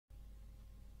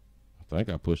think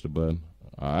I pushed the button.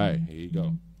 All right, here you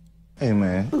go. Hey,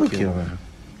 man, look here, man.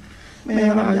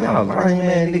 Man, y'all lame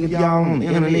ass niggas, y'all on the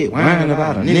internet whining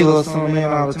about a nigga or something,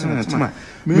 man, all the time. Talking about,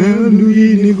 man, I knew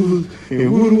these niggas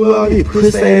and woo all this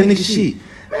pussy ass nigga shit.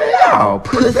 Man, y'all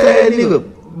pussy ass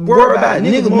nigga worry about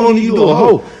nigga more than you do a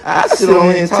hoe. I sit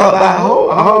on here and talk about a hoe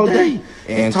all day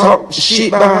and talk shit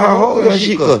about how hoe and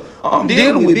shit, cause I'm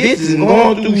dealing with bitches and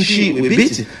going through shit with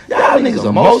bitches. Y'all niggas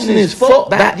emotional as fuck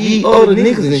about these other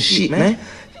niggas and shit, man.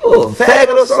 You a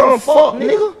faggot or something, fuck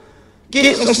nigga.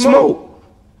 Get some smoke.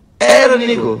 Add a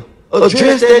nigga,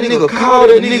 address that nigga, call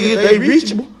that nigga if they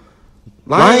reachable.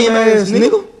 Lame ass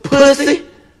nigga,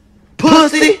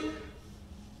 pussy.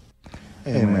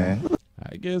 Hey man.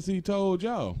 I guess he told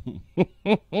y'all.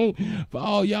 For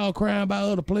all y'all crying about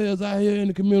other players out here in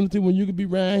the community when you could be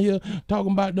around here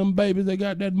talking about them babies they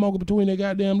got that mocha between their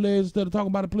goddamn legs instead of talking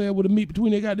about a player with a meat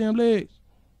between their goddamn legs.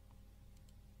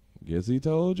 Guess he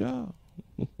told y'all.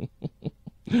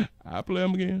 I play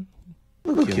him again.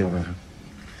 Look here, man.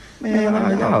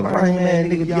 Man, y'all lame ass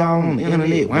niggas, y'all on the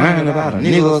internet whining about a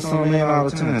nigga or something, man, all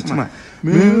the time. Talking about,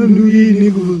 man, I knew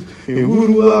these niggas and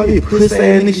woo all this pussy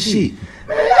ass nigga shit.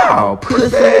 Man, y'all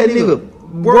pussy ass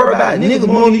nigga worry about nigga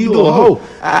more than you do a hoe.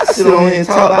 I sit on here and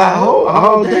talk about a hoe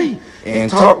all day and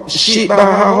talk shit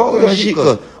about how hoe and shit,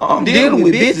 cause I'm dealing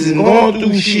with bitches and going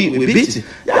through shit with bitches.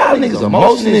 Y'all niggas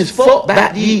emotional as fuck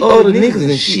about these other niggas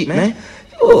and shit, man.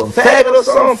 You a faggot or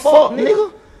something, fuck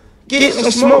nigga. Get some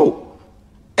smoke.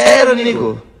 Add a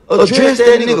nigga, address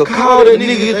that nigga, call that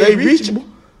nigga if they reachable.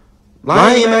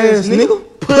 Lame ass nigga,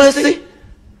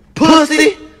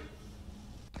 pussy.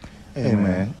 Hey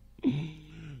man.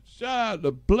 Shout out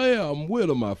to Playa, I'm with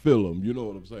him, I feel him. You know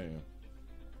what I'm saying?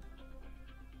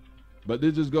 But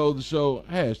this just goes to show,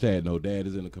 hashtag no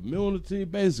daddies in the community.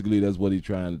 Basically, that's what he's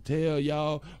trying to tell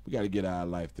y'all. We got to get our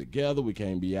life together. We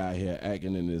can't be out here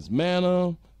acting in this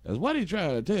manner. That's what he's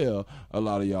trying to tell a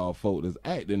lot of y'all folk that's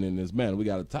acting in this manner. We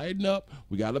got to tighten up.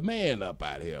 We got to man up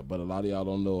out here. But a lot of y'all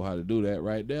don't know how to do that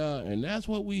right there. And that's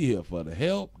what we here for, to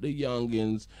help the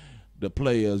youngins, the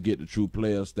players, get the true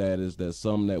player status. That's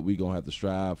something that we going to have to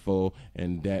strive for.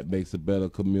 And that makes a better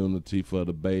community for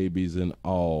the babies and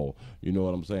all. You know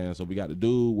what I'm saying? So we got to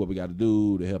do what we got to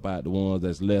do to help out the ones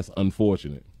that's less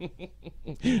unfortunate.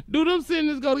 Do them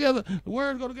sentences go together? The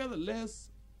words go together? Less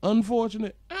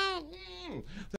unfortunate?